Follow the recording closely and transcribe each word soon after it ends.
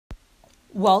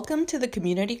Welcome to the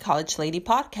Community College Lady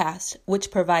podcast,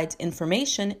 which provides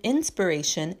information,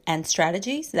 inspiration, and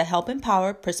strategies that help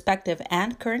empower prospective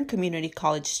and current community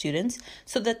college students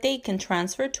so that they can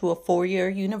transfer to a four-year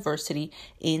university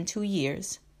in 2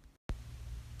 years.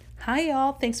 Hi,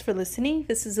 y'all. Thanks for listening.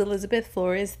 This is Elizabeth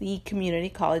Flores, the Community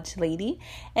College Lady,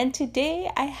 and today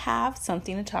I have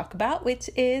something to talk about, which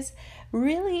is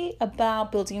really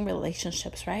about building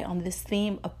relationships, right? On this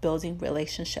theme of building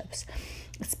relationships,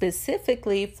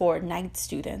 specifically for night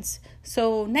students.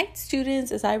 So night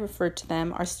students, as I refer to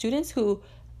them, are students who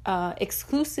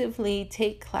exclusively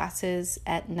take classes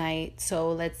at night.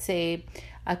 So let's say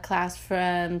a class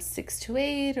from 6 to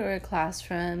 8 or a class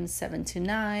from 7 to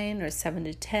 9 or 7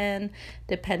 to 10,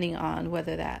 depending on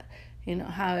whether that,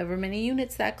 however many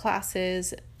units that class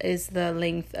is the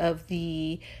length of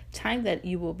the time that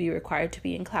you will be required to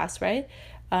be in class, right?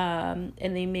 And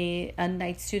a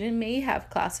night student may have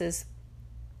classes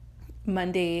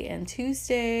Monday and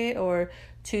Tuesday, or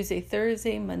Tuesday,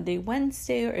 Thursday, Monday,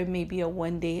 Wednesday, or it may be a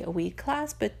 1 day a week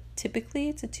class, but typically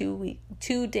it's a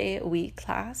 2 day a week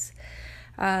class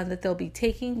that they'll be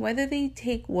taking, whether they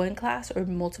take one class or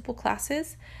multiple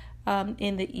classes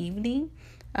in the evening.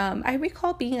 I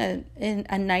recall being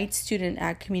a night student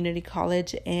at community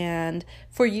college, and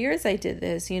for years I did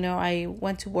this. I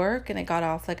went to work and I got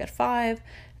off at 5,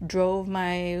 drove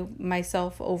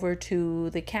myself over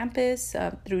to the campus,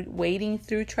 waiting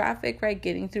through traffic, right?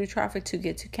 Getting through traffic to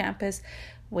get to campus,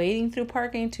 wading through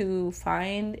parking to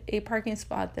find a parking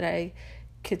spot that I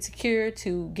could secure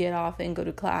to get off and go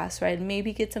to class, right?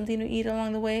 Maybe get something to eat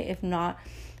along the way. If not,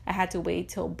 I had to wait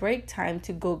till break time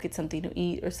to go get something to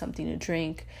eat or something to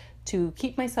drink to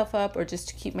keep myself up or just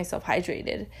to keep myself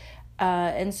hydrated.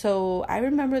 And so I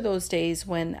remember those days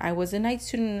when I was a night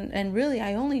student, and really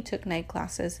I only took night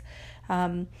classes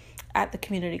at the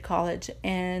community college.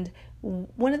 And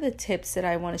one of the tips that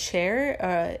I want to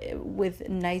share with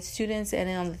night students and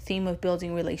on the theme of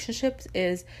building relationships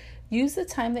is use the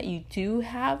time that you do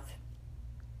have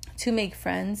to make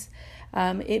friends.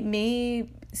 It may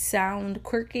sound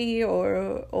quirky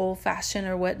or old-fashioned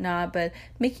or whatnot, but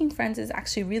making friends is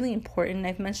actually really important.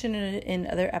 I've mentioned it in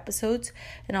other episodes,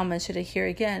 and I'll mention it here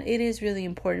again. It is really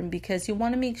important because you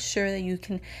want to make sure that you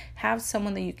can have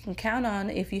someone that you can count on.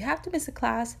 If you have to miss a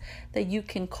class, that you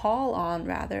can call on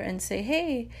rather and say,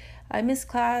 hey, I missed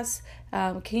class.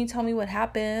 Can you tell me what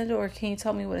happened? Or can you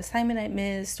tell me what assignment I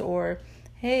missed? Or,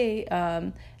 hey,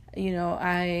 I'm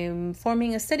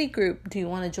forming a study group. Do you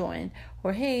want to join?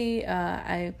 Or, hey,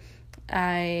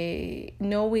 I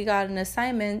know we got an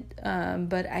assignment,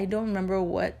 but I don't remember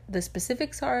what the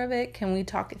specifics are of it. Can we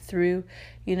talk it through?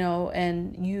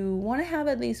 And you want to have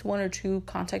at least 1 or 2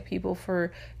 contact people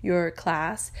for your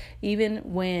class, even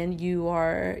when you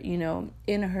are, in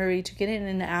a hurry to get in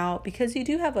and out, because you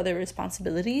do have other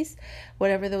responsibilities,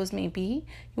 whatever those may be.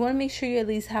 You want to make sure you at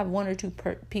least have 1 or 2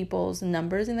 people's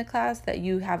numbers in the class that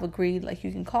you have agreed, like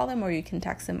you can call them or you can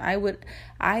text them.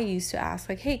 I used to ask,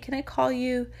 hey, can I call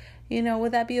you?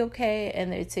 Would that be okay?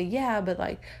 And they'd say, yeah,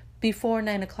 but before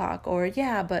 9 o'clock, or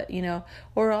yeah, but,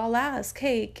 or I'll ask,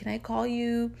 hey, can I call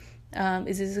you?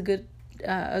 Is this a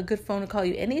good phone to call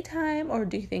you anytime? Or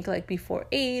do you think before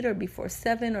 8 or before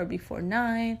 7 or before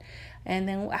 9? And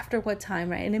then after what time,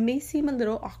 right? And it may seem a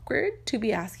little awkward to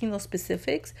be asking those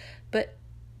specifics, but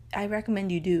I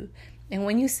recommend you do. And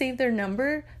when you save their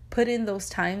number, put in those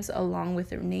times along with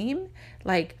their name.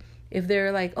 If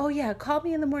they're oh yeah, call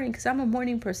me in the morning because I'm a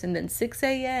morning person, then 6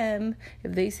 a.m.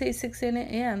 If they say 6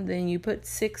 a.m., then you put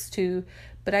 6 to,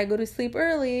 but I go to sleep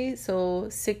early, so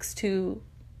 6 to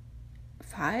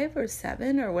 5 or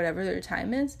 7 or whatever their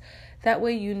time is. That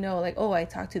way I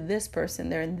talked to this person,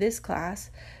 they're in this class,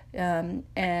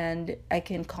 and I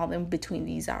can call them between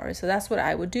these hours. So that's what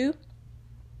I would do.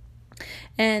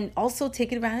 And also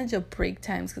take advantage of break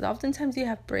times, because oftentimes you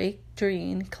have break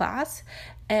during class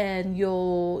and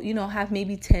you'll, have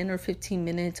maybe 10 or 15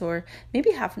 minutes or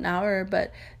maybe half an hour,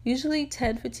 but usually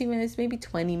 10, 15 minutes, maybe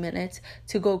 20 minutes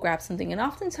to go grab something. And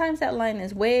oftentimes that line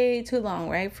is way too long,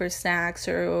 right, for snacks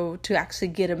or to actually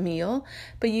get a meal.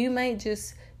 But you might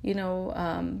just,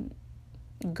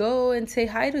 go and say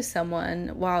hi to someone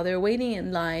while they're waiting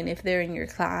in line if they're in your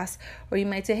class. Or you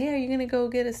might say, hey, are you going to go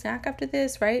get a snack after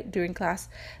this, right, during class?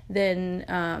 Then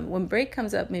when break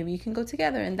comes up, maybe you can go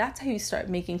together. And that's how you start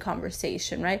making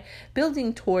conversation, right?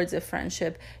 Building towards a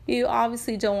friendship. You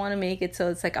obviously don't want to make it so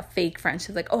it's a fake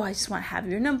friendship. I just want to have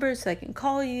your number so I can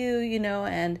call you,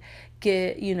 and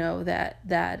get,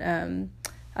 that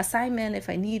assignment if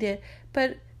I need it.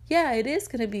 But yeah, it is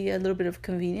going to be a little bit of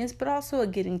convenience, but also a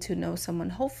getting to know someone.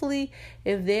 Hopefully,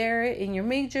 if they're in your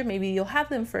major, maybe you'll have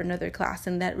them for another class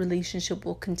and that relationship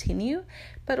will continue.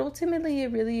 But ultimately,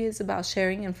 it really is about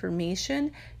sharing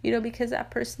information, because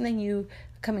that person that you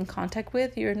come in contact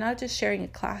with, you're not just sharing a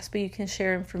class, but you can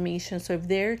share information. So if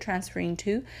they're transferring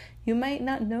too, you might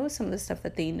not know some of the stuff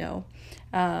that they know.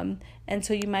 And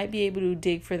so you might be able to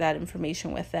dig for that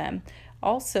information with them.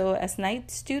 Also, as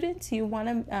night students, you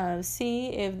want to see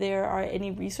if there are any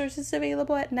resources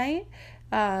available at night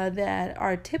that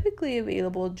are typically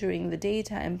available during the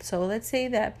daytime. So let's say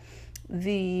that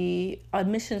the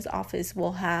admissions office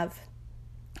will have,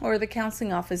 or the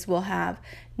counseling office will have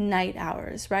night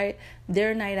hours, right?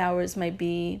 Their night hours might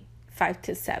be 5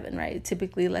 to 7, right?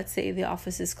 Typically, let's say the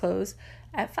office is closed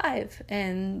at 5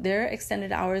 and their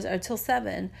extended hours are till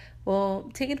 7. Well,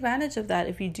 take advantage of that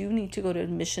if you do need to go to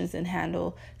admissions and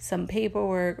handle some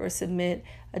paperwork or submit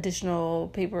additional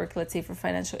paperwork, let's say for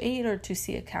financial aid or to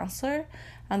see a counselor.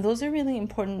 And those are really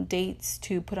important dates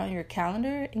to put on your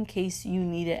calendar in case you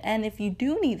need it. And if you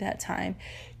do need that time,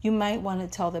 you might want to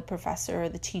tell the professor or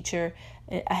the teacher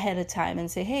ahead of time and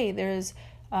say, hey, there's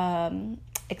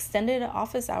extended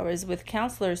office hours with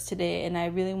counselors today and I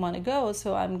really want to go,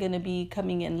 so I'm going to be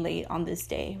coming in late on this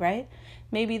day, right?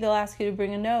 Maybe they'll ask you to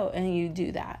bring a note and you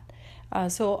do that.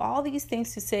 So all these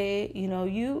things to say,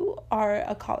 you are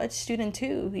a college student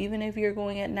too, even if you're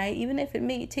going at night, even if it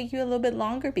may take you a little bit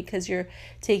longer because you're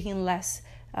taking less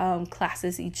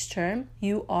classes each term,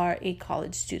 you are a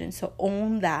college student. So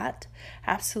own that,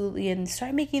 absolutely, and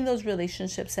start making those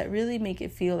relationships that really make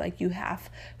it feel like you have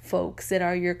folks that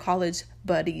are your college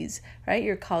buddies, right?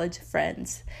 Your college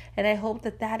friends. And I hope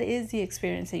that is the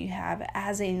experience that you have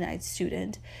as a night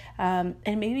student. And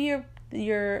maybe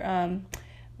your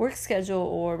work schedule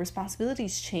or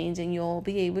responsibilities change and you'll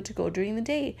be able to go during the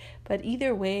day. But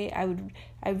either way,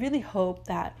 I really hope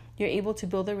that you're able to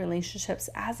build the relationships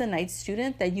as a night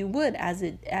student that you would as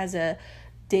a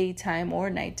daytime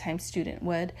or nighttime student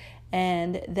would,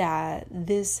 and that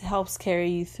this helps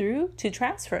carry you through to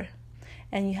transfer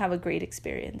and you have a great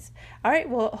experience. All right,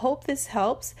 well, hope this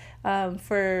helps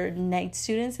for night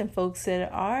students and folks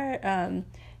that are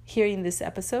hearing this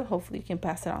episode. Hopefully you can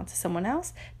pass it on to someone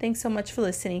else. Thanks so much for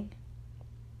listening.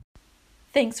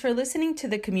 Thanks for listening to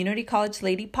the Community College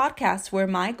Lady podcast, where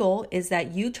my goal is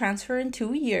that you transfer in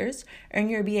 2 years, earn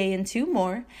your BA in 2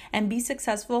 more, and be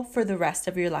successful for the rest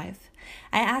of your life.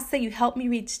 I ask that you help me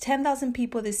reach 10,000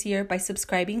 people this year by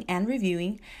subscribing and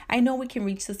reviewing. I know we can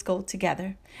reach this goal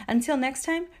together. Until next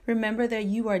time, remember that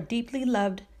you are deeply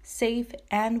loved, safe,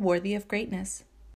 and worthy of greatness.